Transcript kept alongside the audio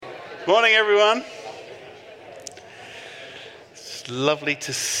Morning, everyone. It's lovely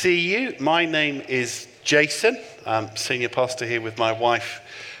to see you. My name is Jason. I'm senior pastor here with my wife,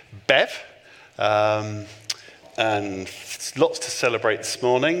 Bev. And lots to celebrate this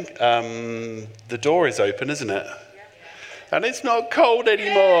morning. The door is open, isn't it? And it's not cold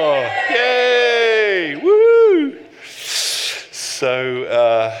anymore. Yay! Woo!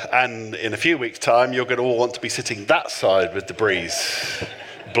 So, and in a few weeks' time, you're going to all want to be sitting that side with the breeze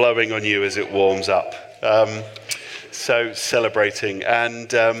blowing on you as it warms up. So celebrating.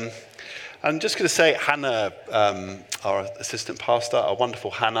 And I'm just going to say, Hannah, our assistant pastor, our wonderful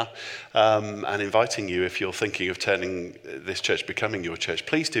Hannah, and inviting you, if you're thinking of turning this church, becoming your church,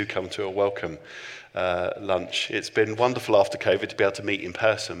 please do come to a welcome lunch. It's been wonderful after COVID to be able to meet in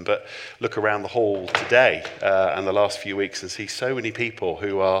person, but look around the hall today and the last few weeks and see so many people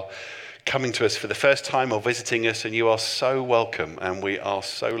who are coming to us for the first time or visiting us, and you are so welcome, and we are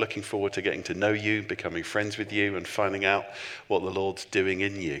so looking forward to getting to know you, becoming friends with you, and finding out what the Lord's doing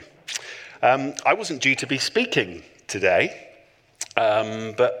in you. I wasn't due to be speaking today,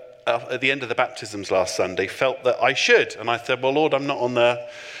 but at the end of the baptisms last Sunday, felt that I should, and I said, well, Lord, I'm not on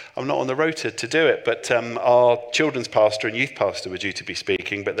the rota to do it, but our children's pastor and youth pastor were due to be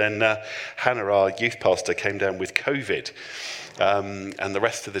speaking, but then Hannah, our youth pastor, came down with COVID, and the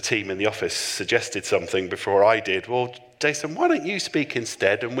rest of the team in the office suggested something before I did. Well, Jason, why don't you speak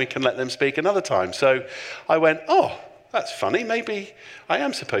instead, and we can let them speak another time? So I went, oh, that's funny, maybe I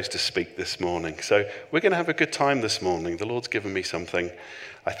am supposed to speak this morning. So we're going to have a good time this morning. The Lord's given me something,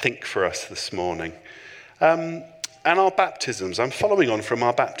 I think, for us this morning. And our baptisms, I'm following on from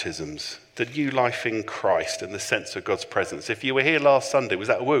our baptisms, the new life in Christ and the sense of God's presence. If you were here last Sunday, was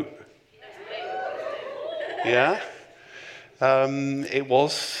that a whoop? Yeah? It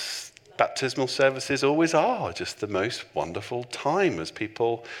was. Baptismal services always are just the most wonderful time as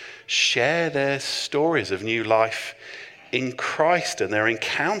people share their stories of new life in Christ and their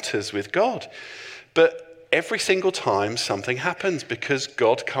encounters with God. But every single time something happens because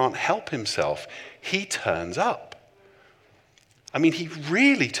God can't help himself. He turns up. I mean, he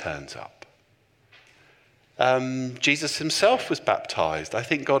really turns up. Jesus himself was baptized. I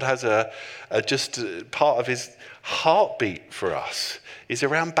think God has just part of his heartbeat for us is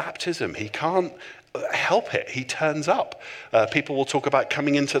around baptism. He can't help it. He turns up. People will talk about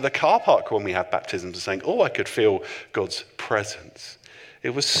coming into the car park when we have baptisms and saying, oh, I could feel God's presence.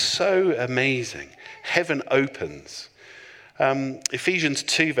 It was so amazing. Heaven opens. Ephesians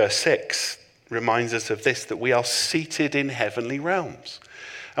 2 verse 6 reminds us of this, that we are seated in heavenly realms.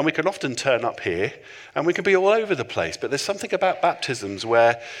 And we can often turn up here and we can be all over the place. But there's something about baptisms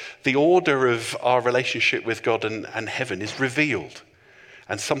where the order of our relationship with God and heaven is revealed.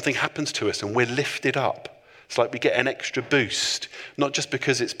 And something happens to us and we're lifted up. It's like we get an extra boost, not just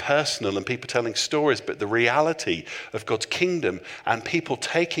because it's personal and people telling stories, but the reality of God's kingdom and people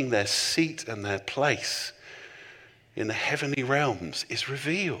taking their seat and their place in the heavenly realms is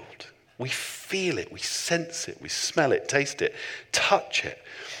revealed. We feel it, we sense it, we smell it, taste it, touch it.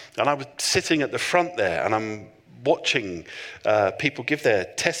 And I was sitting at the front there and I'm watching people give their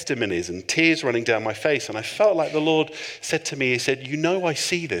testimonies and tears running down my face. And I felt like the Lord said to me, he said, you know I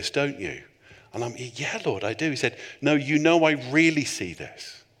see this, don't you? And I'm, yeah, Lord, I do. He said, no, you know I really see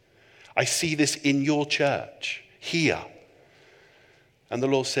this. I see this in your church, here. And the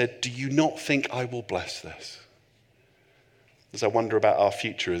Lord said, do you not think I will bless this? As I wonder about our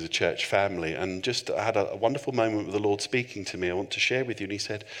future as a church family, and just I had a wonderful moment with the Lord speaking to me I want to share with you. And he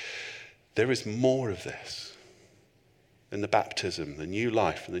said, there is more of this in the baptism, the new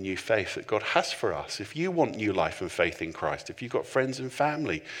life and the new faith that God has for us. If you want new life and faith in Christ, if you've got friends and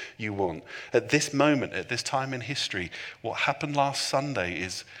family you want, at this moment, at this time in history, what happened last Sunday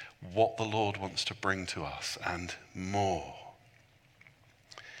is what the Lord wants to bring to us and more.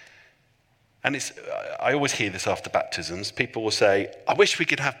 And I always hear this after baptisms. People will say, I wish we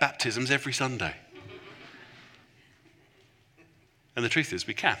could have baptisms every Sunday. And the truth is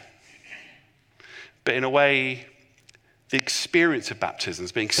we can. But in a way, the experience of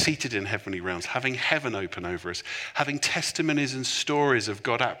baptisms, being seated in heavenly realms, having heaven open over us, having testimonies and stories of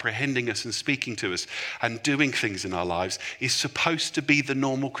God apprehending us and speaking to us and doing things in our lives is supposed to be the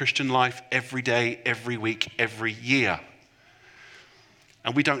normal Christian life every day, every week, every year.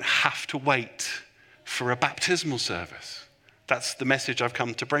 And we don't have to wait for a baptismal service. That's the message I've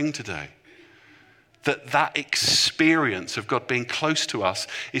come to bring today. That experience of God being close to us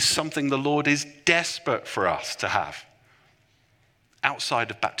is something the Lord is desperate for us to have. outside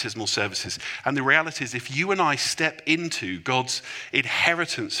of baptismal services. And the reality is, if you and I step into God's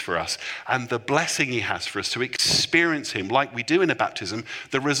inheritance for us and the blessing he has for us to experience him like we do in a baptism,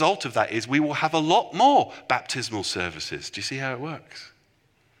 the result of that is we will have a lot more baptismal services. Do you see how it works?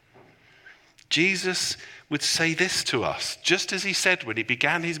 Jesus would say this to us, just as he said when he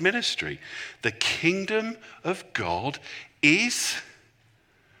began his ministry: the kingdom of God is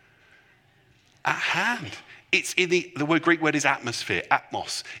at hand. It's in the Greek word is atmosphere,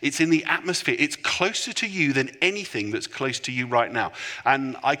 atmos. It's in the atmosphere. It's closer to you than anything that's close to you right now.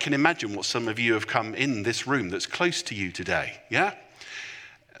 And I can imagine what some of you have come in this room that's close to you today, yeah?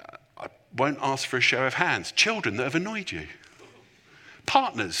 I won't ask for a show of hands. Children that have annoyed you.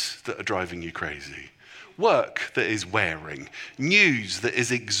 Partners that are driving you crazy. Work that is wearing. News that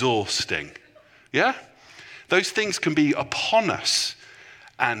is exhausting, yeah? Those things can be upon us,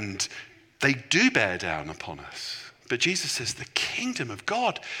 and they do bear down upon us. But Jesus says the kingdom of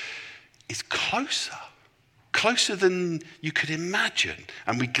God is closer than you could imagine.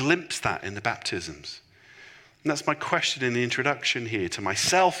 And we glimpse that in the baptisms. And that's my question in the introduction here to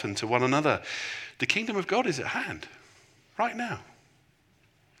myself and to one another. The kingdom of God is at hand right now.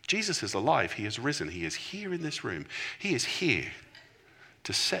 Jesus is alive. He has risen. He is here in this room. He is here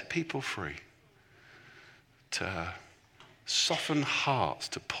to set people free, to soften hearts,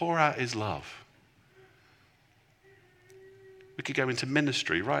 to pour out his love. We could go into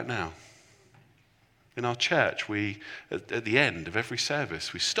ministry right now. In our church, we, at the end of every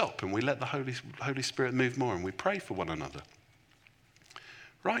service, we stop and we let the Holy Spirit move more, and we pray for one another.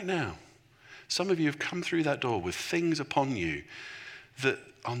 Right now, some of you have come through that door with things upon you that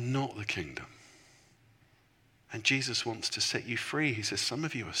are not the kingdom. And Jesus wants to set you free. He says, some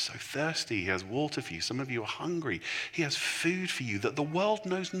of you are so thirsty. He has water for you. Some of you are hungry. He has food for you that the world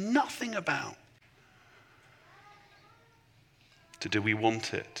knows nothing about. So do we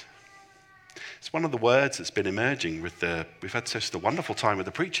want it? It's one of the words that's been emerging we've had such a wonderful time with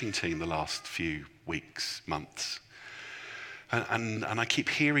the preaching team the last few weeks, months. And I keep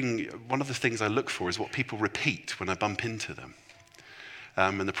hearing, one of the things I look for is what people repeat when I bump into them.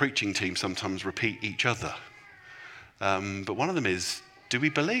 And the preaching team sometimes repeat each other. But one of them is, do we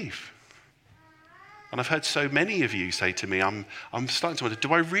believe? And I've heard so many of you say to me, I'm starting to wonder,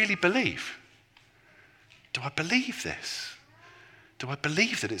 do I really believe? Do I believe this? Do I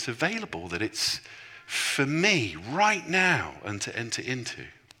believe that it's available, that it's for me right now and to enter into?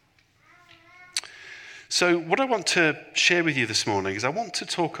 So what I want to share with you this morning is I want to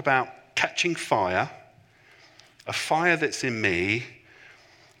talk about catching fire, a fire that's in me,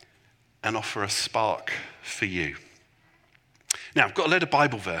 and offer a spark for you. Now, I've got a load of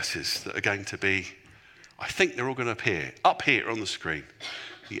Bible verses that are going to be, I think they're all going to appear up here on the screen.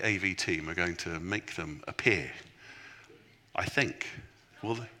 The AV team are going to make them appear. I think.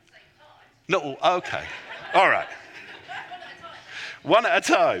 Will they? No, okay. All right. One at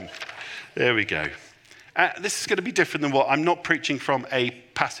a time. There we go. This is going to be different than I'm not preaching from a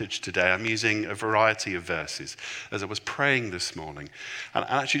passage today. I'm using a variety of verses as I was praying this morning. And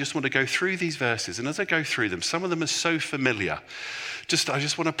I actually just want to go through these verses. And as I go through them, some of them are so familiar. I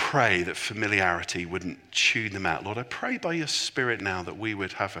just want to pray that familiarity wouldn't tune them out. Lord, I pray by your Spirit now that we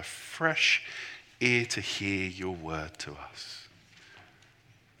would have a fresh ear to hear your word to us.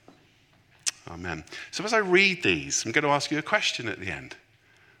 Amen. So as I read these, I'm going to ask you a question at the end.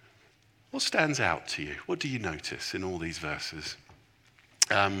 What stands out to you? What do you notice in all these verses?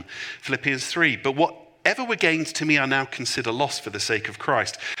 Philippians 3, but whatever were gains to me I now consider loss for the sake of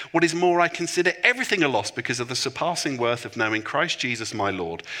Christ. What is more, I consider everything a loss because of the surpassing worth of knowing Christ Jesus my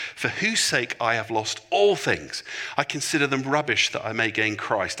Lord, for whose sake I have lost all things. I consider them rubbish that I may gain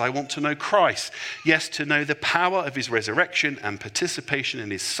Christ. I want to know Christ, yes, to know the power of his resurrection and participation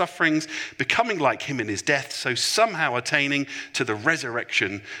in his sufferings, becoming like him in his death, so somehow attaining to the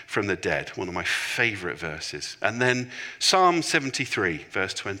resurrection from the dead. One of my favorite verses. And then Psalm 73,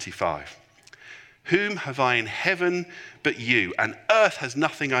 verse 25. Whom have I in heaven but you? And earth has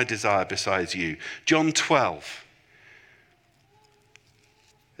nothing I desire besides you. John 12.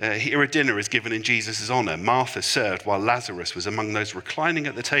 Here a dinner is given in Jesus' honor. Martha served while Lazarus was among those reclining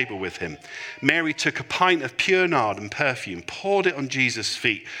at the table with him. Mary took a pint of pure nard and perfume, poured it on Jesus'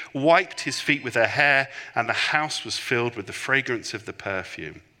 feet, wiped his feet with her hair, and the house was filled with the fragrance of the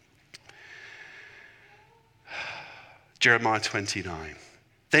perfume. Jeremiah 29.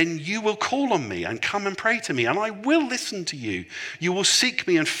 Then you will call on me and come and pray to me, and I will listen to you. You will seek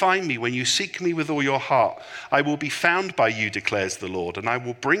me and find me when you seek me with all your heart. I will be found by you, declares the Lord, and I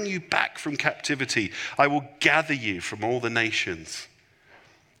will bring you back from captivity. I will gather you from all the nations.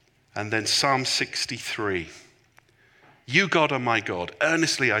 And then Psalm 63. You, God, are my God.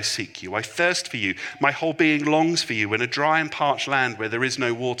 Earnestly I seek you. I thirst for you. My whole being longs for you in a dry and parched land where there is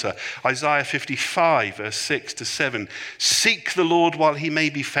no water. Isaiah 55, verse 6 to 7. Seek the Lord while he may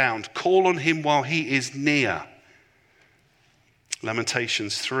be found. Call on him while he is near.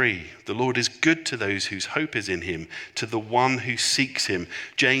 Lamentations 3. The Lord is good to those whose hope is in him, to the one who seeks him.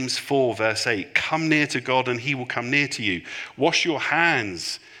 James 4, verse 8. Come near to God and he will come near to you. Wash your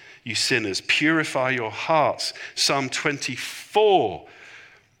hands, you sinners, purify your hearts. Psalm 24,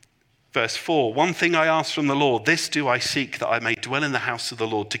 verse 4. One thing I ask from the Lord, this do I seek, that I may dwell in the house of the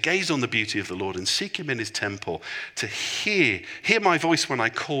Lord, to gaze on the beauty of the Lord and seek him in his temple, to hear my voice when I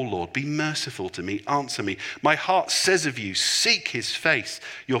call, Lord. Be merciful to me, answer me. My heart says of you, seek his face.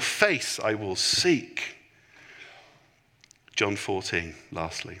 Your face I will seek. John 14,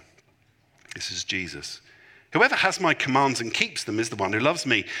 lastly. This is Jesus. Whoever has my commands and keeps them is the one who loves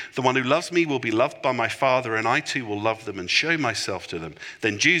me. The one who loves me will be loved by my Father, and I too will love them and show myself to them.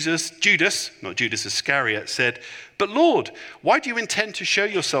 Then Judas, not Judas Iscariot, said, but Lord, why do you intend to show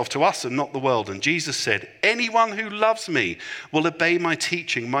yourself to us and not the world? And Jesus said, anyone who loves me will obey my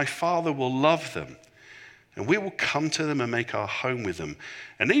teaching. My Father will love them, and we will come to them and make our home with them.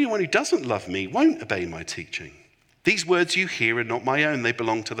 And anyone who doesn't love me won't obey my teaching. These words you hear are not my own. They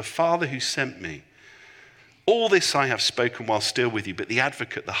belong to the Father who sent me. All this I have spoken while still with you, but the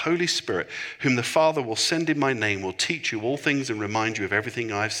advocate, the Holy Spirit, whom the Father will send in my name, will teach you all things and remind you of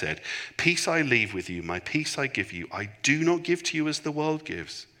everything I have said. Peace I leave with you, my peace I give you. I do not give to you as the world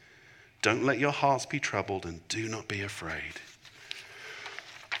gives. Don't let your hearts be troubled and do not be afraid.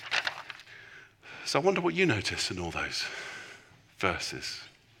 So I wonder what you notice in all those verses.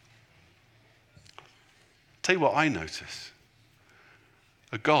 Tell you what I notice.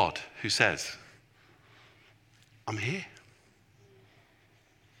 A God who says, I'm here.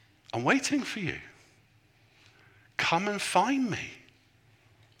 I'm waiting for you. Come and find me.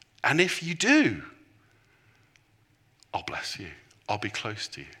 And if you do, I'll bless you. I'll be close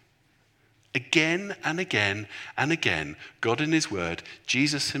to you. Again and again and again, God in his word,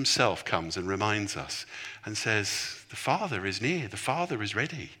 Jesus himself comes and reminds us and says, the Father is near. The Father is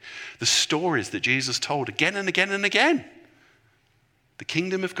ready. The stories that Jesus told again and again and again. The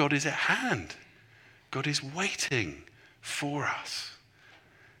kingdom of God is at hand. God is waiting for us.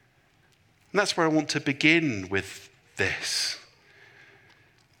 And that's where I want to begin with this.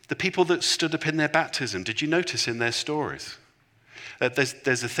 The people that stood up in their baptism, did you notice in their stories?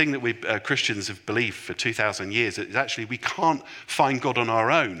 There's a thing that we Christians have believed for 2,000 years. It's actually we can't find God on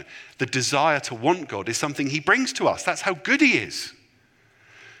our own. The desire to want God is something he brings to us. That's how good he is.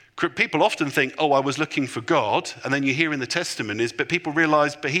 People often think, I was looking for God. And then you hear in the testimonies, but people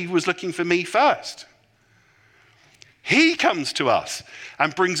realize, but he was looking for me first. He comes to us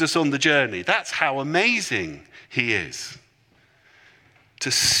and brings us on the journey. That's how amazing he is.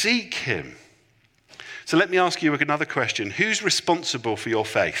 To seek him. So let me ask you another question. Who's responsible for your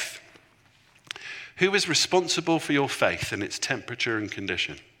faith? Who is responsible for your faith and its temperature and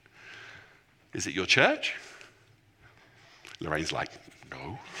condition? Is it your church? Lorraine's like,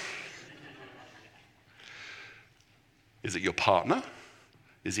 no. Is it your partner?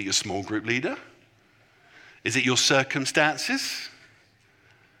 Is it your small group leader? Is it your circumstances?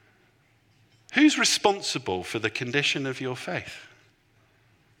 Who's responsible for the condition of your faith?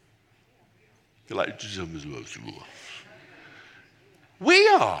 You're like, we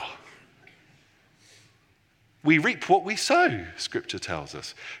are. We reap what we sow, Scripture tells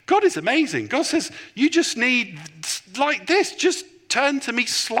us. God is amazing. God says, you just need like this, just turn to me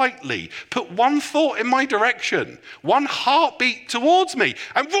slightly. Put one thought in my direction, one heartbeat towards me,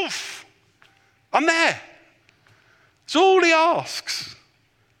 and woof, I'm there. That's all he asks.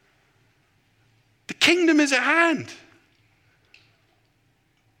 The kingdom is at hand.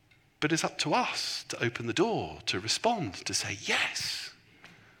 But it's up to us to open the door, to respond, to say, yes,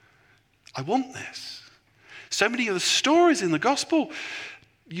 I want this. So many of the stories in the gospel,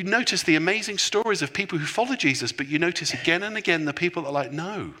 you notice the amazing stories of people who follow Jesus, but you notice again and again the people that are like,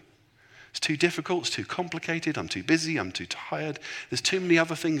 no, it's too difficult, it's too complicated, I'm too busy, I'm too tired, there's too many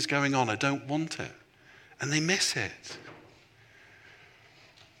other things going on, I don't want it. And they miss it.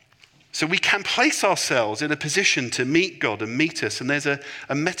 So we can place ourselves in a position to meet God and meet us. And there's a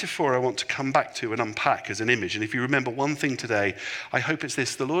metaphor I want to come back to and unpack as an image. And if you remember one thing today, I hope it's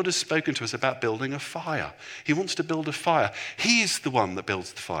this. The Lord has spoken to us about building a fire. He wants to build a fire. He is the one that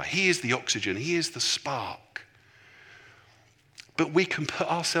builds the fire. He is the oxygen. He is the spark. But we can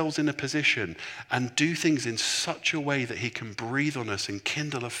put ourselves in a position and do things in such a way that he can breathe on us and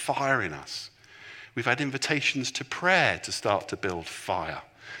kindle a fire in us. We've had invitations to prayer to start to build fire.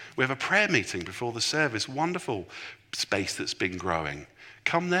 We have a prayer meeting before the service, wonderful space that's been growing.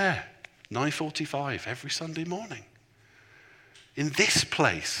 Come there, 9:45 every Sunday morning. In this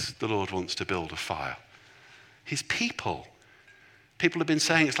place, the Lord wants to build a fire. His people have been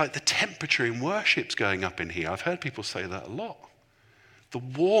saying it's like the temperature in worship's going up in here. I've heard people say that a lot. The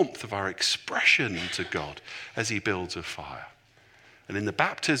warmth of our expression to God as he builds a fire. And in the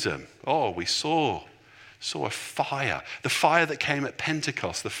baptism, we saw a fire. The fire that came at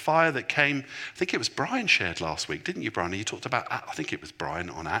Pentecost, the fire that came, I think it was Brian shared last week, didn't you, Brian? You talked about, I think it was Brian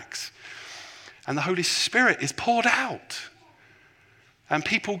on Acts. And the Holy Spirit is poured out. And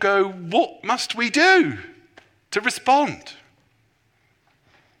people go, what must we do to respond?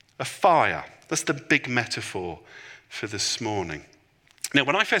 A fire. That's the big metaphor for this morning. Now,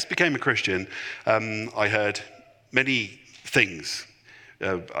 when I first became a Christian, I heard many things.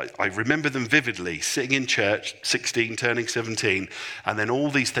 I remember them vividly, sitting in church, 16, turning 17, and then all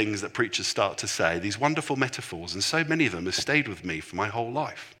these things that preachers start to say, these wonderful metaphors, and so many of them have stayed with me for my whole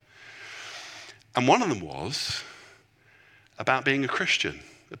life. And one of them was about being a Christian,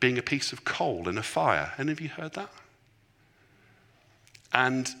 being a piece of coal in a fire. Any of you heard that?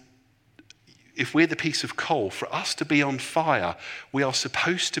 And if we're the piece of coal, for us to be on fire, we are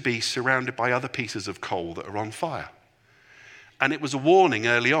supposed to be surrounded by other pieces of coal that are on fire. And it was a warning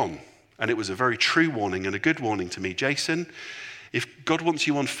early on, and it was a very true warning and a good warning to me. Jason, if God wants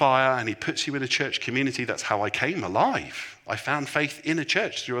you on fire and he puts you in a church community, that's how I came alive. I found faith in a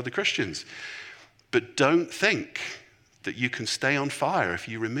church through other Christians. But don't think that you can stay on fire if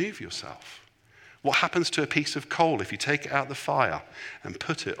you remove yourself. What happens to a piece of coal if you take it out of the fire and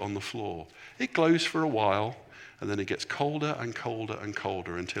put it on the floor? It glows for a while, and then it gets colder and colder and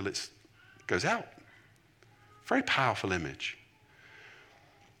colder until it goes out. Very powerful image.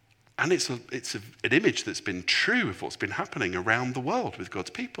 And it's an image that's been true of what's been happening around the world with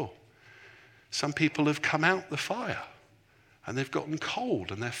God's people. Some people have come out the fire, and they've gotten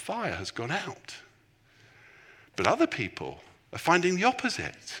cold, and their fire has gone out. But other people are finding the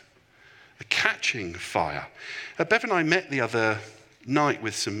opposite. They're catching fire. Bev and I met the other night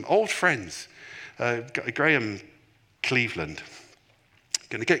with some old friends. Graham Cleveland. I'm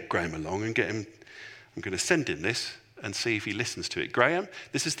going to get Graham along and get him. I'm going to send him this and see if he listens to it. Graham,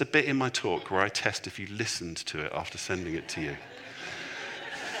 this is the bit in my talk where I test if you listened to it after sending it to you.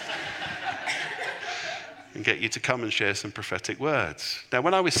 And get you to come and share some prophetic words. Now,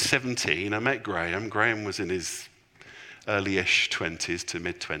 when I was 17, I met Graham. Graham was in his early-ish 20s to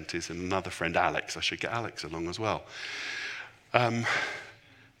mid-20s, and another friend, Alex. I should get Alex along as well. And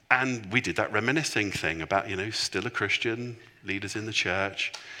we did that reminiscing thing about, still a Christian, leaders in the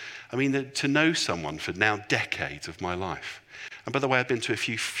church. I mean, to know someone for now decades of my life. And by the way, I've been to a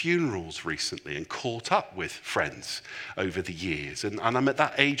few funerals recently and caught up with friends over the years. And I'm at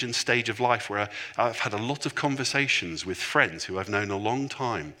that age and stage of life where I've had a lot of conversations with friends who I've known a long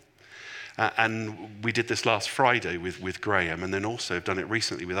time. And we did this last Friday with Graham, and then also have done it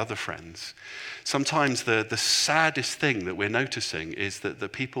recently with other friends. Sometimes the saddest thing that we're noticing is that the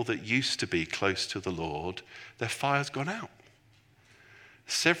people that used to be close to the Lord, their fire's gone out.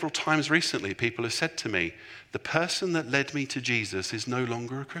 Several times recently, people have said to me, the person that led me to Jesus is no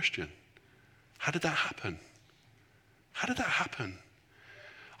longer a Christian. How did that happen? How did that happen?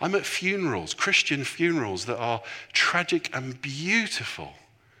 I'm at funerals, Christian funerals that are tragic and beautiful.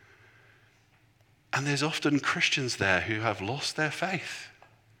 And there's often Christians there who have lost their faith.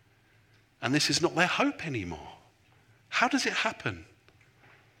 And this is not their hope anymore. How does it happen?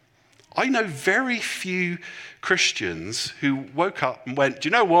 I know very few Christians who woke up and went, do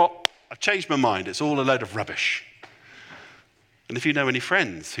you know what? I've changed my mind. It's all a load of rubbish. And if you know any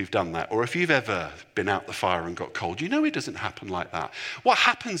friends who've done that, or if you've ever been out the fire and got cold, you know it doesn't happen like that. What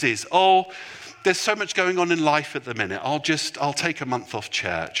happens is, there's so much going on in life at the minute. I'll take a month off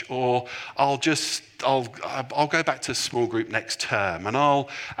church, or I'll go back to a small group next term,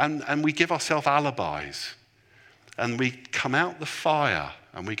 and we give ourselves alibis, and we come out the fire,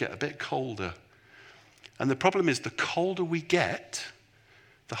 and we get a bit colder. And the problem is, the colder we get,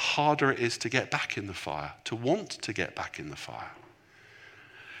 the harder it is to get back in the fire, to want to get back in the fire.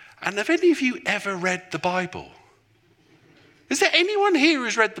 And have any of you ever read the Bible? Is there anyone here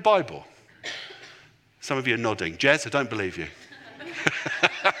who's read the Bible? Some of you are nodding. Jez, I don't believe you.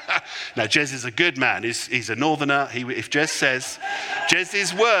 Now, Jez is a good man. He's a northerner. If Jez says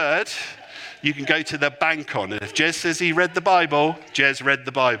Jez's word, you can go to the bank on. And if Jez says he read the Bible, Jez read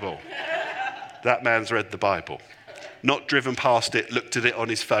the Bible. That man's read the Bible. Not driven past it, looked at it on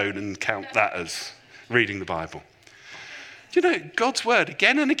his phone and count that as reading the Bible. You know, God's word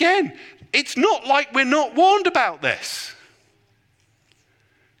again and again. It's not like we're not warned about this.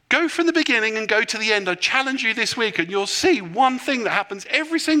 Go from the beginning and go to the end. I challenge you this week and you'll see one thing that happens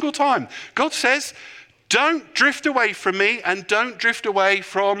every single time. God says, don't drift away from me and don't drift away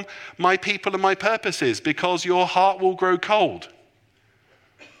from my people and my purposes because your heart will grow cold.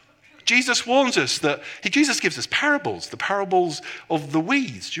 Jesus warns us that, Jesus gives us parables, the parables of the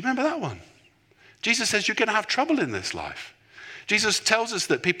weeds. Do you remember that one? Jesus says you're going to have trouble in this life. Jesus tells us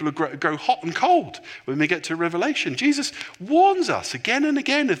that people grow hot and cold when we get to Revelation. Jesus warns us again and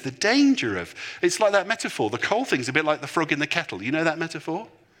again of the danger of, it's like that metaphor, the cold thing's a bit like the frog in the kettle. You know that metaphor?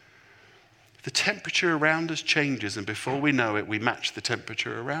 The temperature around us changes and before we know it, we match the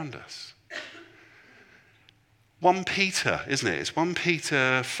temperature around us. 1 Peter, isn't it? It's 1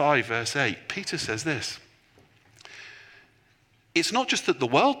 Peter 5 verse 8. Peter says this. It's not just that the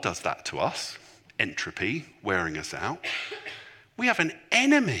world does that to us, entropy, wearing us out. We have an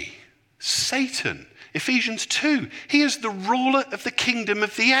enemy, Satan. Ephesians 2, he is the ruler of the kingdom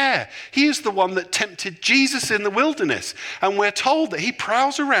of the air. He is the one that tempted Jesus in the wilderness. And we're told that he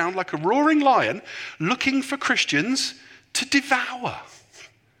prowls around like a roaring lion looking for Christians to devour,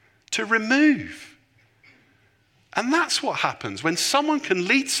 to remove. And that's what happens when someone can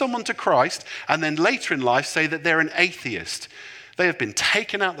lead someone to Christ and then later in life say that they're an atheist. They have been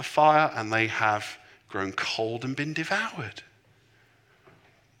taken out the fire and they have grown cold and been devoured.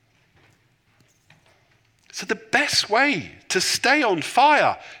 So the best way to stay on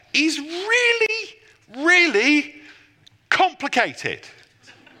fire is really, really complicated.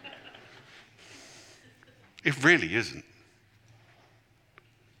 It really isn't.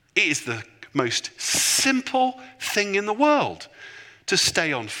 It is the most simple thing in the world to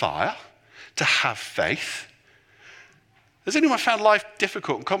stay on fire, to have faith. Has anyone found life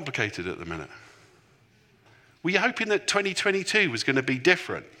difficult and complicated at the minute? Were you hoping that 2022 was going to be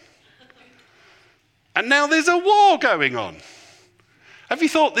different? And now there's a war going on. Have you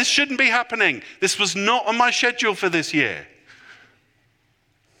thought this shouldn't be happening? This was not on my schedule for this year.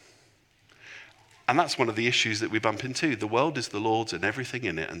 And that's one of the issues that we bump into. The world is the Lord's and everything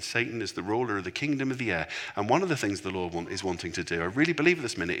in it, and Satan is the ruler of the kingdom of the air. And one of the things the Lord is wanting to do, I really believe at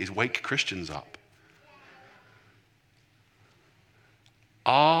this minute, is wake Christians up.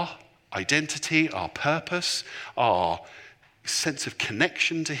 Our identity, our purpose, our sense of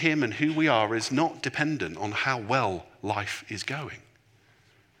connection to him and who we are is not dependent on how well life is going.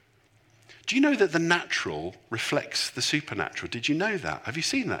 Do you know that the natural reflects the supernatural? Did you know that? Have you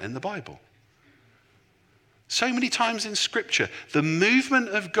seen that in the Bible? So many times in Scripture, the movement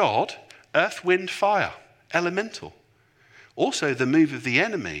of God, earth, wind, fire, elemental. Also, the move of the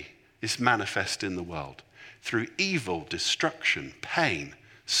enemy is manifest in the world through evil, destruction, pain,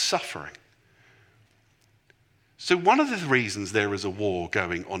 suffering. So one of the reasons there is a war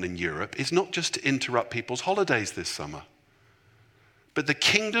going on in Europe is not just to interrupt people's holidays this summer, but the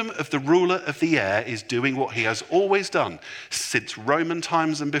kingdom of the ruler of the air is doing what he has always done since Roman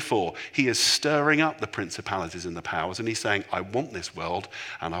times and before. He is stirring up the principalities and the powers, and he's saying, I want this world,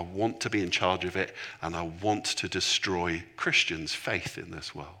 and I want to be in charge of it, and I want to destroy Christians' faith in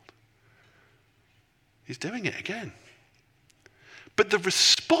this world. He's doing it again. But the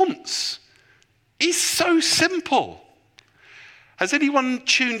response is so simple. Has anyone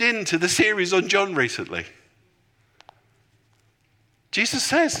tuned in to the series on John recently? Jesus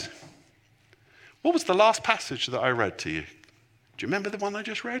says, what was the last passage that I read to you? Do you remember the one I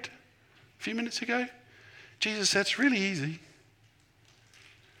just read a few minutes ago? Jesus said, it's really easy.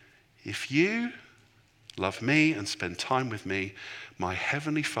 If you love me and spend time with me, my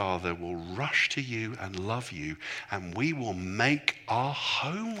heavenly Father will rush to you and love you, and we will make our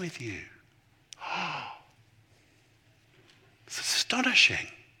home with you. It's astonishing.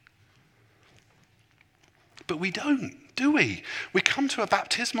 But we don't, do we? We come to a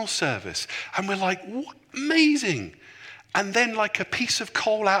baptismal service and we're like, what amazing. And then like a piece of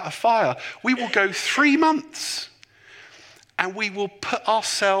coal out of fire, we will go 3 months and we will put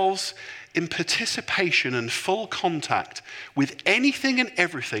ourselves in participation and full contact with anything and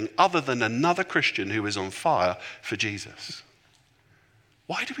everything other than another Christian who is on fire for Jesus.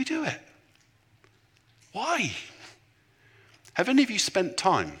 Why do we do it? Why? Have any of you spent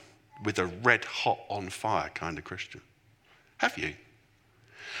time with a red hot on fire kind of Christian? Have you?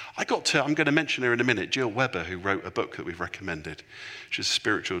 I'm going to mention her in a minute, Jill Weber, who wrote a book that we've recommended. She's a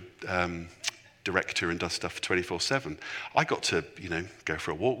spiritual director and does stuff 24/7. I got to, go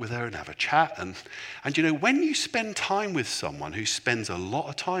for a walk with her and have a chat. And when you spend time with someone who spends a lot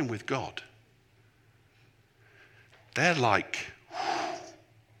of time with God, they're like,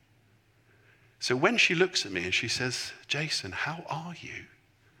 So when she looks at me and she says, Jason, how are you?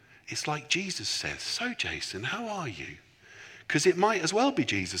 It's like Jesus says, so Jason, how are you? Because it might as well be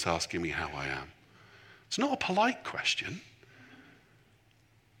Jesus asking me how I am. It's not a polite question.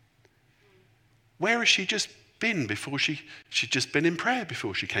 Where has she just been before she'd just been in prayer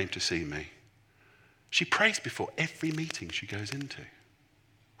before she came to see me? She prays before every meeting she goes into.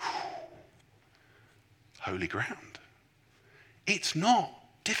 Holy ground. It's not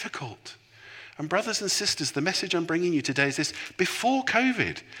difficult. And brothers and sisters, the message I'm bringing you today is this. Before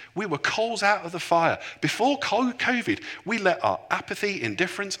COVID, we were coals out of the fire. Before COVID, we let our apathy,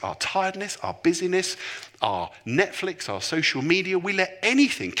 indifference, our tiredness, our busyness, our Netflix, our social media, we let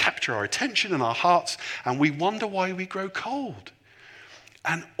anything capture our attention and our hearts, and we wonder why we grow cold.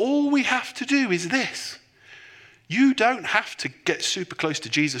 And all we have to do is this. You don't have to get super close to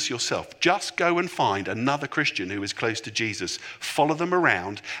Jesus yourself. Just go and find another Christian who is close to Jesus. Follow them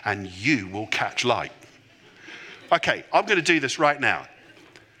around and you will catch light. Okay, I'm going to do this right now.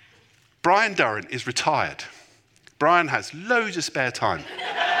 Brian Durrant is retired. Brian has loads of spare time.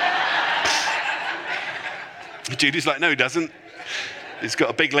 Julie's like, no, he doesn't. He's got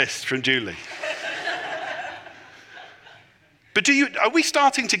a big list from Julie. But are we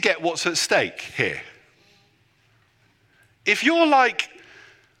starting to get what's at stake here? If you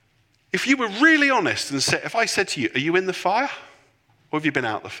were really honest and said, if I said to you, are you in the fire? Or have you been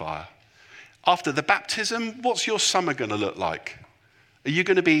out the fire? After the baptism, what's your summer going to look like? Are you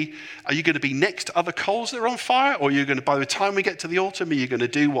going to be next to other coals that are on fire? Or are you going to, by the time we get to the autumn, are you going to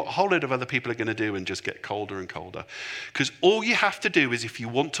do what a whole load of other people are going to do and just get colder and colder? Because all you have to do is, if you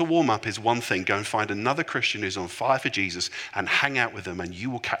want to warm up, is one thing. Go and find another Christian who's on fire for Jesus and hang out with them and you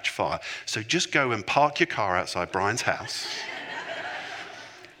will catch fire. So just go and park your car outside Brian's house.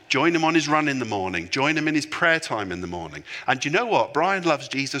 Join him on his run in the morning. Join him in his prayer time in the morning. And you know what? Brian loves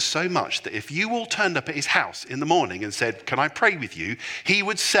Jesus so much that if you all turned up at his house in the morning and said, can I pray with you? He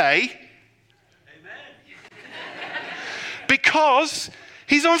would say, amen. Because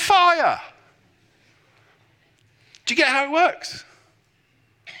he's on fire. Do you get how it works?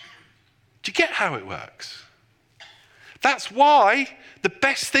 Do you get how it works? That's why the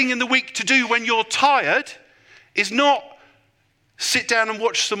best thing in the week to do when you're tired is not sit down and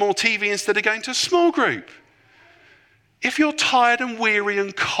watch some more TV instead of going to a small group. If you're tired and weary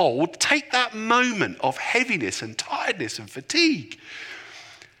and cold, take that moment of heaviness and tiredness and fatigue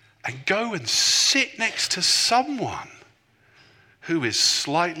and go and sit next to someone who is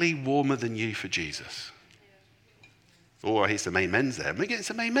slightly warmer than you for Jesus. Oh, I hear some amens there. We're getting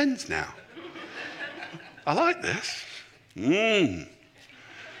some amens now. I like this.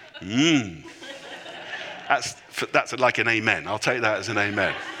 That's like an amen. I'll take that as an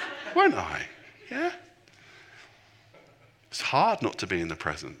amen. Won't I? Yeah? It's hard not to be in the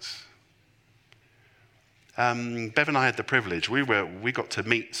presence. Bev and I had the privilege. We got to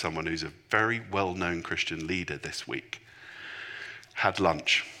meet someone who's a very well-known Christian leader this week. Had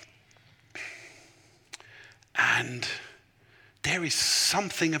lunch. And there is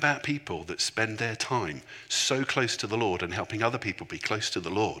something about people that spend their time so close to the Lord and helping other people be close to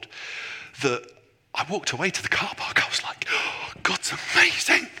the Lord that I walked away to the car park. I was like, oh, God's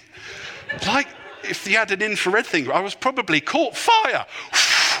amazing. Like, if he had an infrared thing, I was probably caught fire.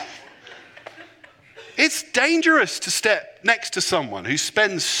 It's dangerous to step next to someone who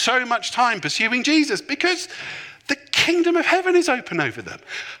spends so much time pursuing Jesus because the kingdom of heaven is open over them.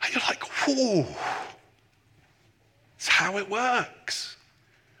 And you're like, whoa. It's how it works.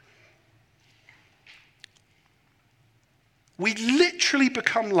 We literally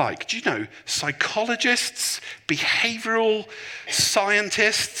become like, do you know, psychologists, behavioral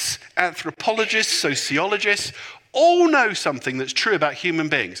scientists, anthropologists, sociologists, all know something that's true about human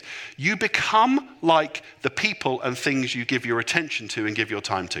beings. You become like the people and things you give your attention to and give your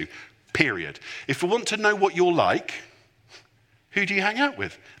time to, period. If we want to know what you're like, who do you hang out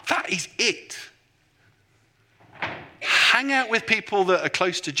with? That is it. Hang out with people that are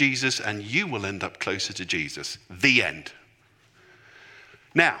close to Jesus and you will end up closer to Jesus. The end.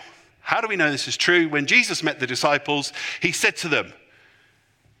 Now, how do we know this is true? When Jesus met the disciples, he said to them,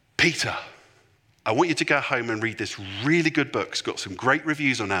 Peter, I want you to go home and read this really good book. It's got some great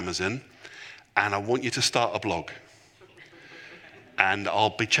reviews on Amazon, and I want you to start a blog. And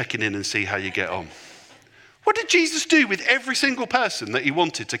I'll be checking in and see how you get on. What did Jesus do with every single person that he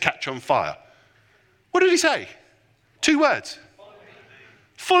wanted to catch on fire? What did he say? 2 words.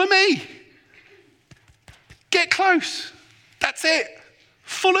 Follow me. Get close. That's it.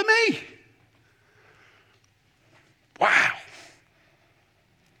 Follow me. Wow.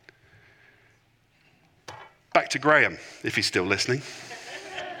 Back to Graham, if he's still listening.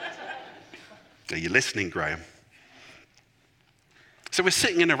 Are you listening, Graham? So we're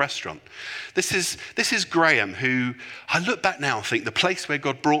sitting in a restaurant. This is Graham, who I look back now and think the place where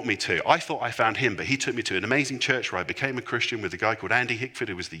God brought me to, I thought I found him, but he took me to an amazing church where I became a Christian with a guy called Andy Hickford,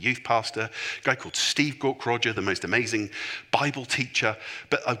 who was the youth pastor, a guy called Steve Gork-Roger, the most amazing Bible teacher,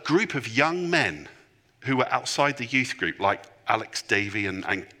 but a group of young men who were outside the youth group, like Alex Davey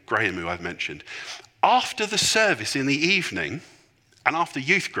and Graham, who I've mentioned. After the service in the evening and after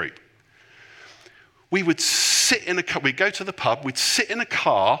youth group, we would sit in a car, we'd go to the pub, we'd sit in a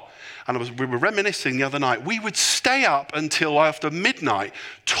car, and we were reminiscing the other night. We would stay up until after midnight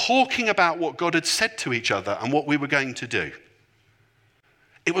talking about what God had said to each other and what we were going to do.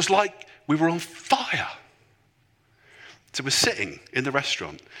 It was like we were on fire. So we're sitting in the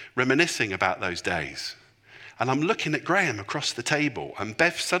restaurant, reminiscing about those days. And I'm looking at Graham across the table, and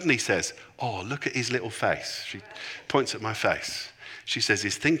Bev suddenly says, "Oh, look at his little face." She points at my face. She says,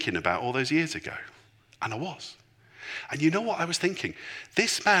 "He's thinking about all those years ago." And I was. And you know what I was thinking?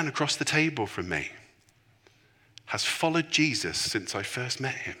 This man across the table from me has followed Jesus since I first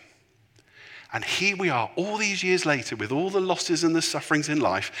met him. And here we are all these years later with all the losses and the sufferings in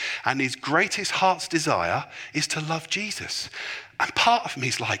life, and his greatest heart's desire is to love Jesus. And part of me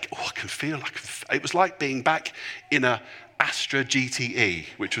is like, oh, I can feel like it was like being back in a Astra GTE,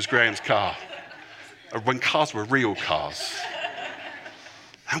 which was Graham's car, when cars were real cars.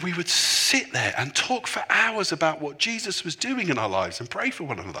 And we would sit there and talk for hours about what Jesus was doing in our lives and pray for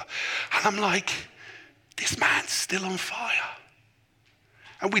one another. And I'm like, this man's still on fire.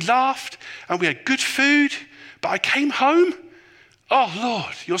 And we laughed and we had good food, but I came home. Oh,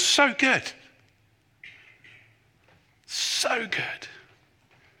 Lord, you're so good. So good.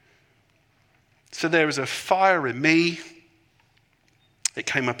 So there was a fire in me. It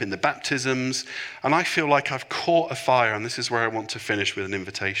came up in the baptisms, and I feel like I've caught a fire, and this is where I want to finish with an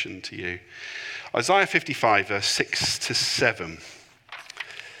invitation to you. Isaiah 55, verse 6 to 7.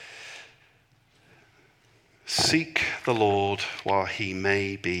 Seek the Lord while he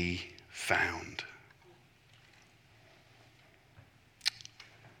may be found.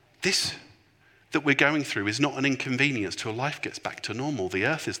 This that we're going through is not an inconvenience till life gets back to normal. The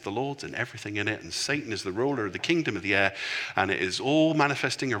earth is the Lord's and everything in it, and Satan is the ruler of the kingdom of the air, and it is all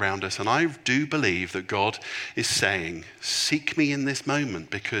manifesting around us. And I do believe that God is saying, seek me in this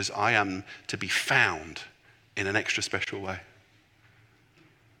moment because I am to be found in an extra special way.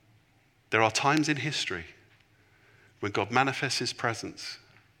 There are times in history when God manifests his presence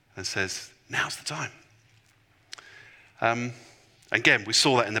and says, now's the time. Again, we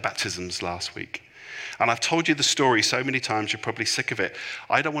saw that in the baptisms last week. And I've told you the story so many times, you're probably sick of it.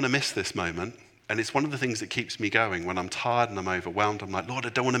 I don't want to miss this moment. And it's one of the things that keeps me going. When I'm tired and I'm overwhelmed, I'm like, Lord, I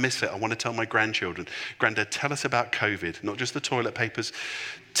don't want to miss it. I want to tell my grandchildren, Granddad, tell us about COVID, not just the toilet papers.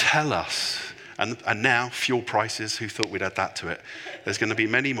 Tell us. And now, fuel prices, who thought we'd add that to it? There's going to be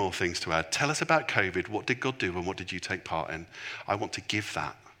many more things to add. Tell us about COVID. What did God do and what did you take part in? I want to give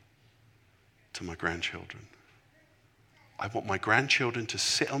that to my grandchildren. I want my grandchildren to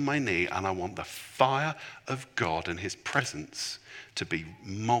sit on my knee, and I want the fire of God and his presence to be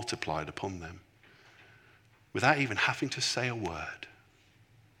multiplied upon them without even having to say a word.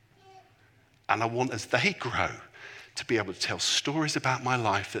 And I want, as they grow, to be able to tell stories about my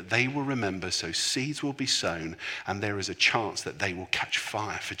life that they will remember, so seeds will be sown, and there is a chance that they will catch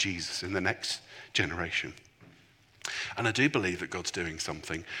fire for Jesus in the next generation. And I do believe that God's doing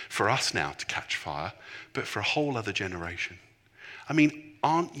something for us now to catch fire, but for a whole other generation. I mean,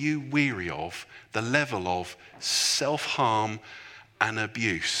 aren't you weary of the level of self-harm and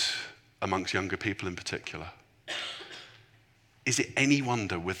abuse amongst younger people in particular? Is it any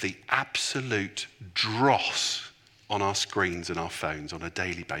wonder with the absolute dross on our screens and our phones on a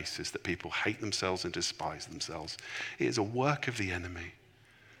daily basis that people hate themselves and despise themselves? It is a work of the enemy.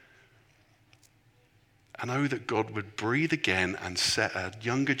 And oh, that God would breathe again and set a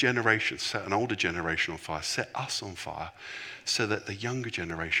younger generation, set an older generation on fire, set us on fire, so that the younger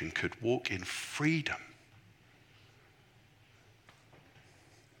generation could walk in freedom.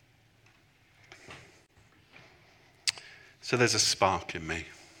 So there's a spark in me.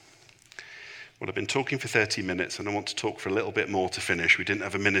 Well, I've been talking for 30 minutes, and I want to talk for a little bit more to finish. We didn't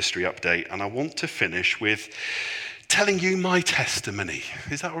have a ministry update, and I want to finish with telling you my testimony.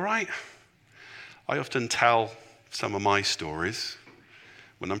 Is that all right? I often tell some of my stories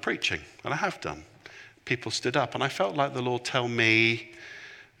when I'm preaching, and I have done. People stood up, and I felt like the Lord tell me,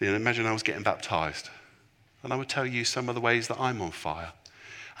 imagine I was getting baptized, and I would tell you some of the ways that I'm on fire.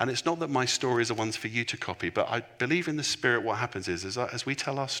 And it's not that my stories are ones for you to copy, but I believe in the Spirit what happens is as we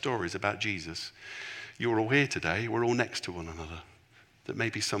tell our stories about Jesus, you're all here today, we're all next to one another. that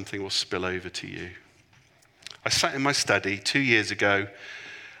maybe something will spill over to you. I sat in my study 2 years ago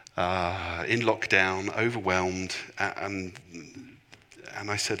in lockdown, overwhelmed, and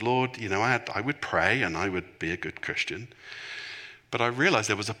I said, Lord, I would pray and I would be a good Christian, but I realized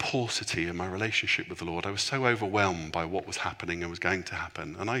there was a paucity in my relationship with the Lord. I was so overwhelmed by what was happening and was going to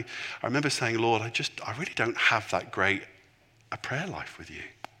happen. And I remember saying, Lord, I really don't have that great a prayer life with you.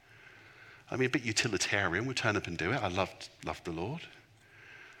 I mean, a bit utilitarian, we turn up and do it. I loved the Lord.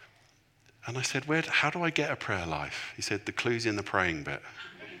 And I said, how do I get a prayer life? He said, the clue's in the praying bit.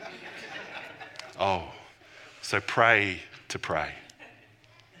 Oh, so pray to pray.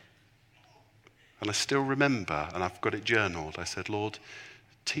 And I still remember, and I've got it journaled, I said, Lord,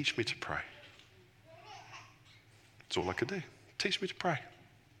 teach me to pray. That's all I could do. Teach me to pray.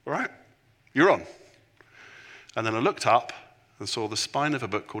 All right, you're on. And then I looked up and saw the spine of a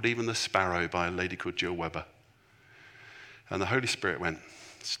book called Even the Sparrow by a lady called Jill Weber. And the Holy Spirit went,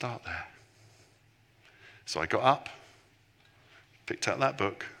 start there. So I got up, picked up that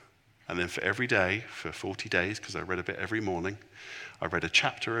book, and then for every day, for 40 days, because I read a bit every morning, I read a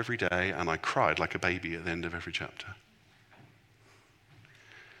chapter every day, and I cried like a baby at the end of every chapter.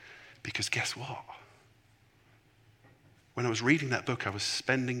 Because guess what? When I was reading that book, I was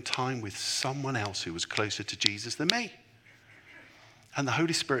spending time with someone else who was closer to Jesus than me. And the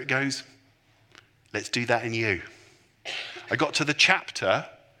Holy Spirit goes, let's do that in you. I got to the chapter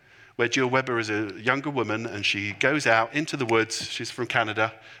where Jill Weber is a younger woman, and she goes out into the woods. She's from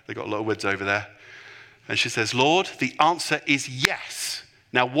Canada. They've got a lot of woods over there. And she says, Lord, the answer is yes.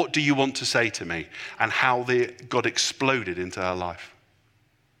 Now, what do you want to say to me? And how God exploded into her life.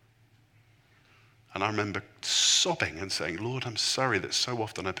 And I remember sobbing and saying, Lord, I'm sorry that so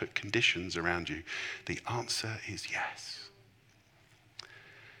often I put conditions around you. The answer is yes.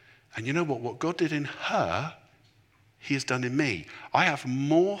 And you know what? What God did in her, he has done in me. I have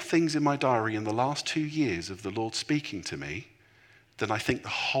more things in my diary in the last 2 years of the Lord speaking to me than I think the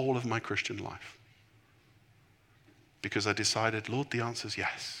whole of my Christian life. Because I decided, Lord, the answer is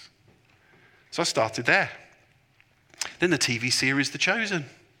yes. So I started there. Then the TV series, The Chosen.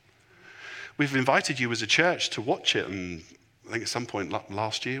 We've invited you as a church to watch it, and I think at some point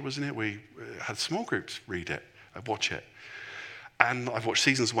last year, wasn't it? We had small groups read it, watch it. And I've watched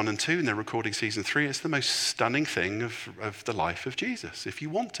seasons 1 and 2, and they're recording season 3. It's the most stunning thing of the life of Jesus. If you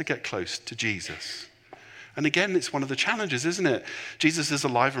want to get close to Jesus. And again, it's one of the challenges, isn't it? Jesus is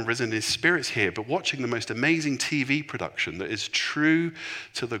alive and risen, his spirit's here, but watching the most amazing TV production that is true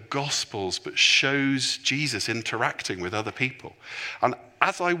to the Gospels, but shows Jesus interacting with other people. And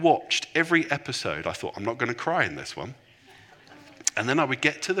as I watched every episode, I thought, I'm not going to cry in this one. And then I would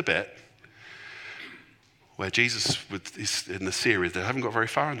get to the bit where Jesus, is in the series, they haven't got very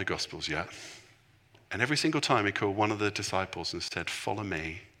far in the Gospels yet. And every single time he called one of the disciples and said, follow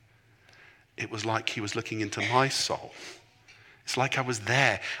me, it was like he was looking into my soul. It's like I was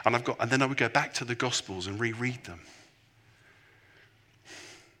there. And then I would go back to the Gospels and reread them.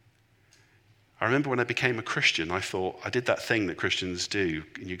 I remember when I became a Christian, I thought, I did that thing that Christians do,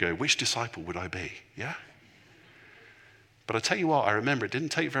 and you go, which disciple would I be? Yeah? But I tell you what, I remember it didn't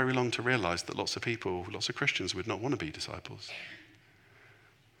take very long to realize that lots of Christians would not want to be disciples.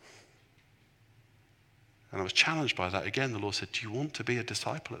 And I was challenged by that again. The Lord said, do you want to be a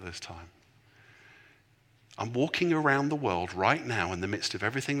disciple at this time? I'm walking around the world right now in the midst of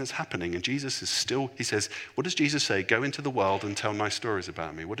everything that's happening, and Jesus is still, he says, what does Jesus say? Go into the world and tell nice stories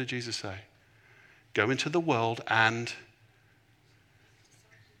about me. What did Jesus say? Go into the world and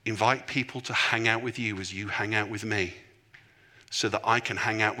invite people to hang out with you as you hang out with me, so that I can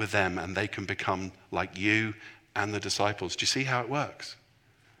hang out with them and they can become like you and the disciples. Do you see how it works?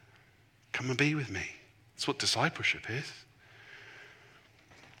 Come and be with me. That's what discipleship is.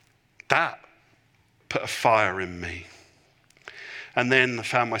 That put a fire in me. And then I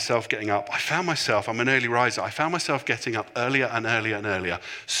found myself getting up. I'm an early riser. I found myself getting up earlier and earlier and earlier,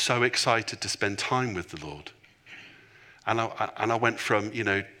 so excited to spend time with the Lord. And I went from,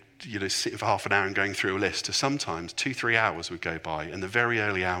 sitting for half an hour and going through a list to sometimes 2-3 hours would go by in the very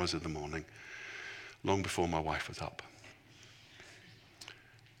early hours of the morning, long before my wife was up.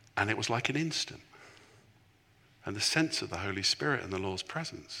 And it was like an instant. And the sense of the Holy Spirit and the Lord's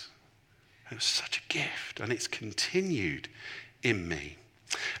presence. It was such a gift, and it's continued in me.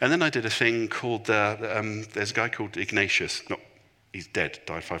 And then I did a thing called, there's a guy called Ignatius. He's dead,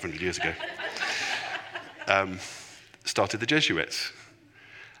 died 500 years ago. Started the Jesuits.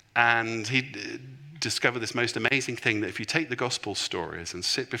 And he discovered this most amazing thing, that if you take the gospel stories and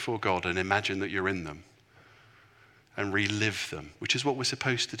sit before God and imagine that you're in them, and relive them, which is what we're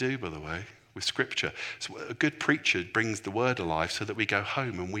supposed to do, by the way, with Scripture. So a good preacher brings the word alive so that we go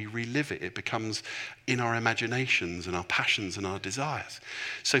home and we relive it. It becomes in our imaginations and our passions and our desires.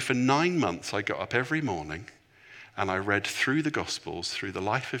 So for 9 months, I got up every morning and I read through the Gospels, through the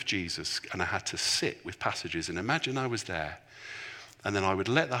life of Jesus, and I had to sit with passages and imagine I was there. And then I would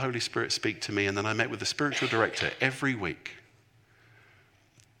let the Holy Spirit speak to me, and then I met with the spiritual director every week.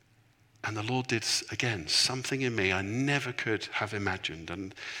 And the Lord did, again, something in me I never could have imagined.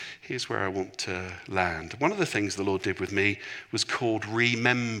 And here's where I want to land. One of the things the Lord did with me was called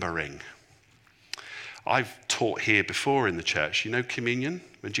remembering. I've taught here before in the church, you know communion?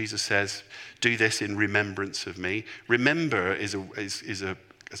 When Jesus says, do this in remembrance of me. Remember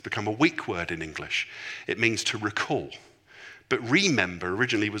has become a weak word in English. It means to recall. But remember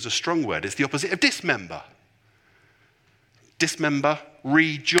originally was a strong word. It's the opposite of dismember. Dismember,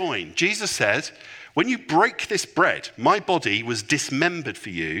 rejoin. Jesus said, when you break this bread, my body was dismembered for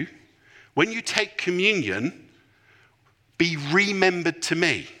you. When you take communion, be remembered to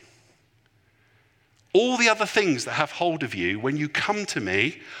me. All the other things that have hold of you, when you come to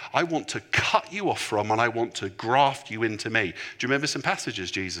me, I want to cut you off from and I want to graft you into me. Do you remember some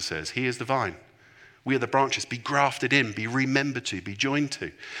passages Jesus says? He is the vine. We are the branches. Be grafted in, be remembered to, be joined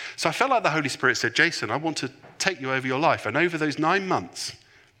to. So I felt like the Holy Spirit said, Jason, I want to take you over your life. And over those 9 months,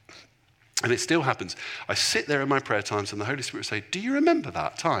 and it still happens, I sit there in my prayer times and the Holy Spirit will say, do you remember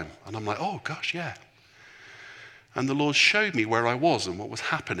that time? And I'm like, oh gosh, yeah. And the Lord showed me where I was and what was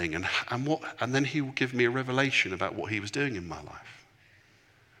happening and then he will give me a revelation about what he was doing in my life.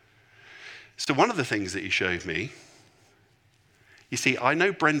 So one of the things that he showed me, you see, I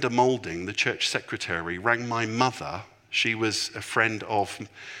know Brenda Moulding, the church secretary, rang my mother. She was a friend of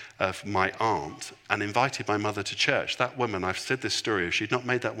my aunt and invited my mother to church. That woman, I've said this story, if she'd not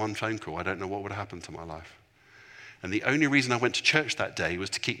made that one phone call, I don't know what would have happened to my life. And the only reason I went to church that day was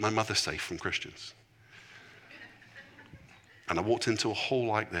to keep my mother safe from Christians. And I walked into a hall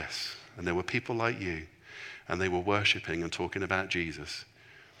like this, and there were people like you, and they were worshiping and talking about Jesus.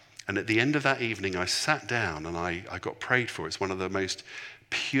 And at the end of that evening, I sat down and I got prayed for. It's one of the most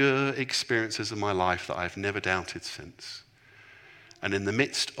pure experiences of my life that I've never doubted since. And in the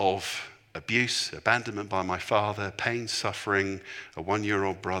midst of abuse, abandonment by my father, pain, suffering, a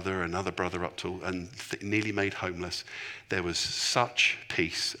 1-year-old brother, another brother up to, and nearly made homeless, there was such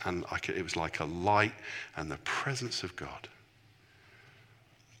peace, and it was like a light and the presence of God.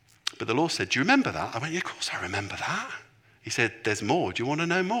 But the Lord said, do you remember that? I went, yeah, of course I remember that. He said, there's more. Do you want to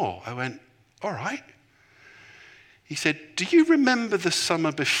know more? I went, all right. He said, do you remember the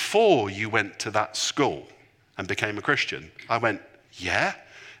summer before you went to that school and became a Christian? I went, yeah,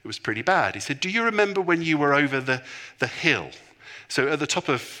 it was pretty bad. He said, do you remember when you were over the hill? So at the top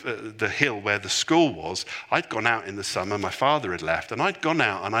of the hill where the school was, I'd gone out in the summer, my father had left, and I'd gone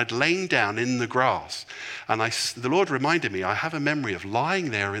out and I'd lain down in the grass. And the Lord reminded me, I have a memory of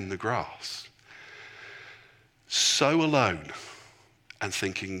lying there in the grass, so alone, and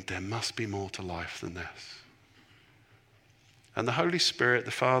thinking, there must be more to life than this. And the Holy Spirit,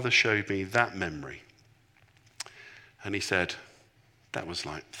 the Father, showed me that memory. And he said, that was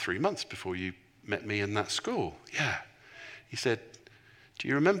like 3 months before you met me in that school. Yeah. He said, do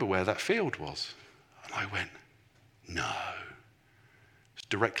you remember where that field was? And I went, no. It's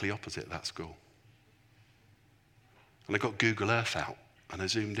directly opposite that school. And I got Google Earth out and I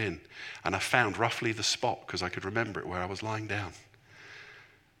zoomed in and I found roughly the spot because I could remember it where I was lying down.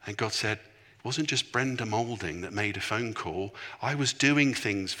 And God said, it wasn't just Brenda Moulding that made a phone call. I was doing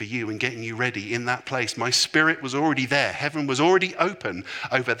things for you and getting you ready in that place. My spirit was already there. Heaven was already open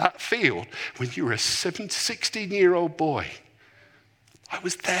over that field when you were a 16-year-old boy. I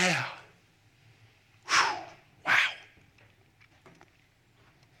was there. Whew, wow.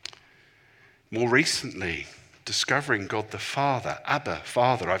 More recently, discovering God the Father, Abba,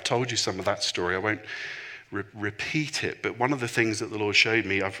 Father. I've told you some of that story. I won't repeat it, but one of the things that the Lord showed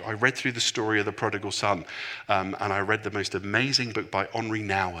me, I read through the story of the prodigal son, and I read the most amazing book by Henri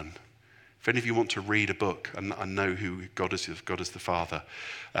Nouwen. If any of you want to read a book and know who God is the Father,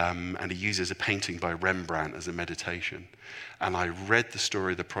 and he uses a painting by Rembrandt as a meditation. And I read the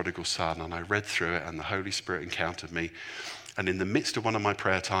story of the prodigal son, and I read through it, and the Holy Spirit encountered me. And in the midst of one of my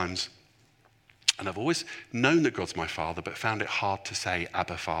prayer times, and I've always known that God's my Father, but found it hard to say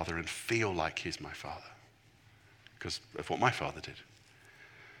Abba Father and feel like he's my Father because of what my father did.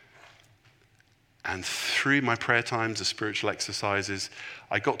 And through my prayer times, the spiritual exercises,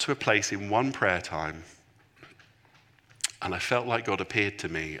 I got to a place in one prayer time and I felt like God appeared to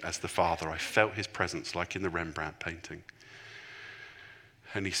me as the Father. I felt his presence like in the Rembrandt painting.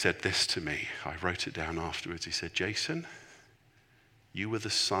 And he said this to me. I wrote it down afterwards. He said, Jason, you were the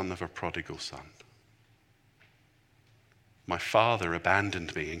son of a prodigal son. My father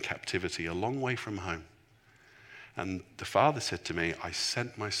abandoned me in captivity a long way from home. And the father said to me, I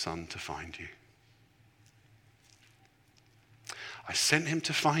sent my son to find you. I sent him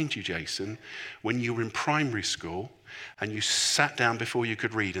to find you, Jason, when you were in primary school and you sat down before you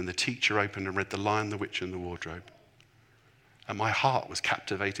could read and the teacher opened and read The Lion, the Witch and the Wardrobe. And my heart was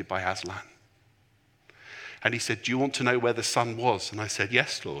captivated by Aslan. And he said, do you want to know where the son was? And I said,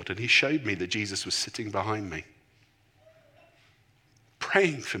 yes, Lord. And he showed me that Jesus was sitting behind me,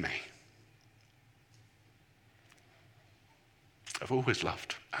 praying for me. I've always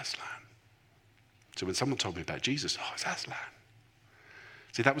loved Aslan. So when someone told me about Jesus, oh, it's Aslan.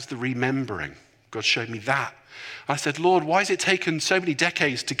 See, that was the remembering. God showed me that. I said, Lord, why has it taken so many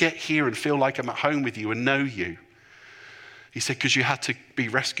decades to get here and feel like I'm at home with you and know you? He said, because you had to be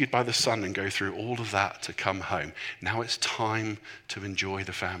rescued by the Son and go through all of that to come home. Now it's time to enjoy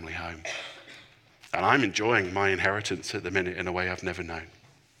the family home. And I'm enjoying my inheritance at the minute in a way I've never known.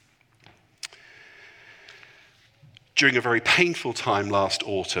 During a very painful time last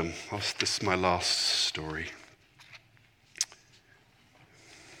autumn, this is my last story,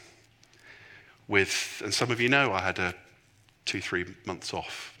 and some of you know I had 2-3 months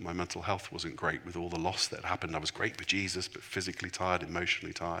off. My mental health wasn't great with all the loss that happened. I was great with Jesus, but physically tired,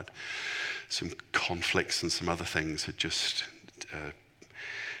 emotionally tired. Some conflicts and some other things had just...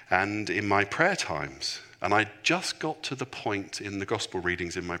 and in my prayer times, and I just got to the point in the gospel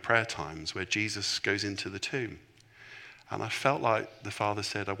readings in my prayer times where Jesus goes into the tomb. And I felt like the Father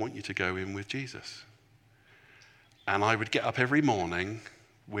said, I want you to go in with Jesus. And I would get up every morning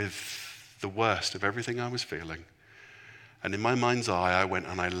with the worst of everything I was feeling. And in my mind's eye, I went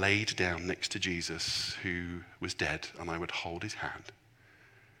and I laid down next to Jesus, who was dead, and I would hold his hand.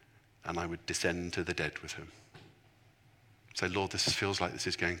 And I would descend to the dead with him. Say, Lord, this feels like this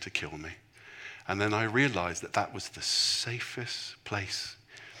is going to kill me. And then I realized that that was the safest place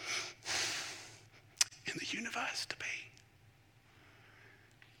in the universe to be.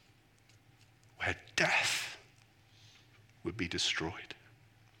 Where death would be destroyed.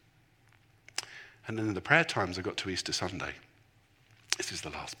 And then in the prayer times I got to Easter Sunday. This is the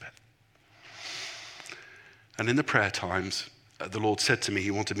last bit. And in the prayer times, the Lord said to me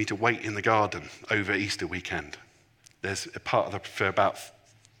he wanted me to wait in the garden over Easter weekend. There's a part of for about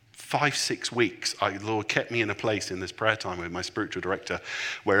 5-6 weeks, the Lord kept me in a place in this prayer time with my spiritual director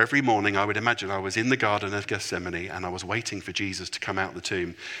where every morning I would imagine I was in the Garden of Gethsemane and I was waiting for Jesus to come out of the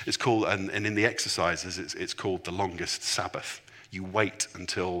tomb. It's called, and in the exercises, it's called the longest Sabbath. You wait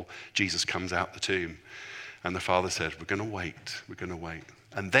until Jesus comes out the tomb. And the Father said, we're going to wait.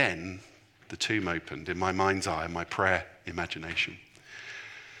 And then the tomb opened in my mind's eye, my prayer imagination.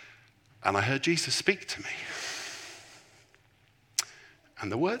 And I heard Jesus speak to me.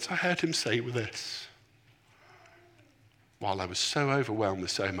 And the words I heard him say were this. While I was so overwhelmed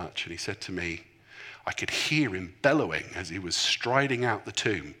with so much, and he said to me, I could hear him bellowing as he was striding out the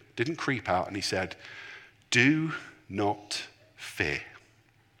tomb. Didn't creep out, and he said, do not fear.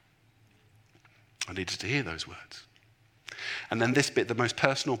 I needed to hear those words. And then this bit, the most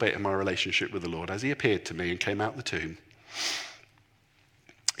personal bit in my relationship with the Lord, as he appeared to me and came out the tomb,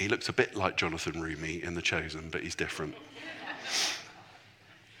 he looks a bit like Jonathan Rumi in The Chosen, but he's different.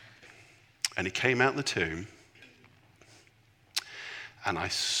 And he came out the tomb, and I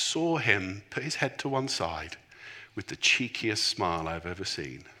saw him put his head to one side with the cheekiest smile I've ever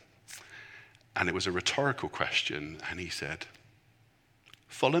seen. And it was a rhetorical question, and he said,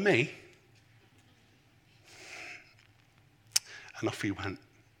 follow me. And off he went.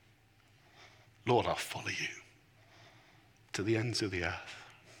 Lord, I'll follow you to the ends of the earth.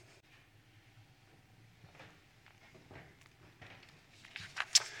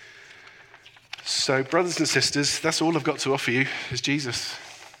 So, brothers and sisters, that's all I've got to offer you is Jesus.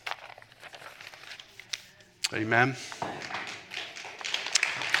 Amen.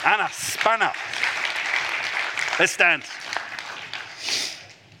 Anna, Spanner. Let's stand.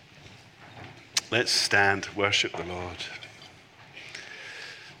 Let's stand, worship the Lord.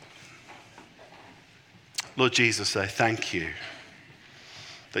 Lord Jesus, I thank you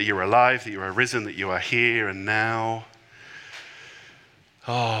that you're alive, that you are risen, that you are here and now.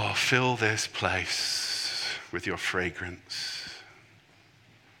 Oh, fill this place with your fragrance.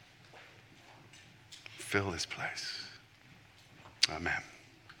 Fill this place. Amen.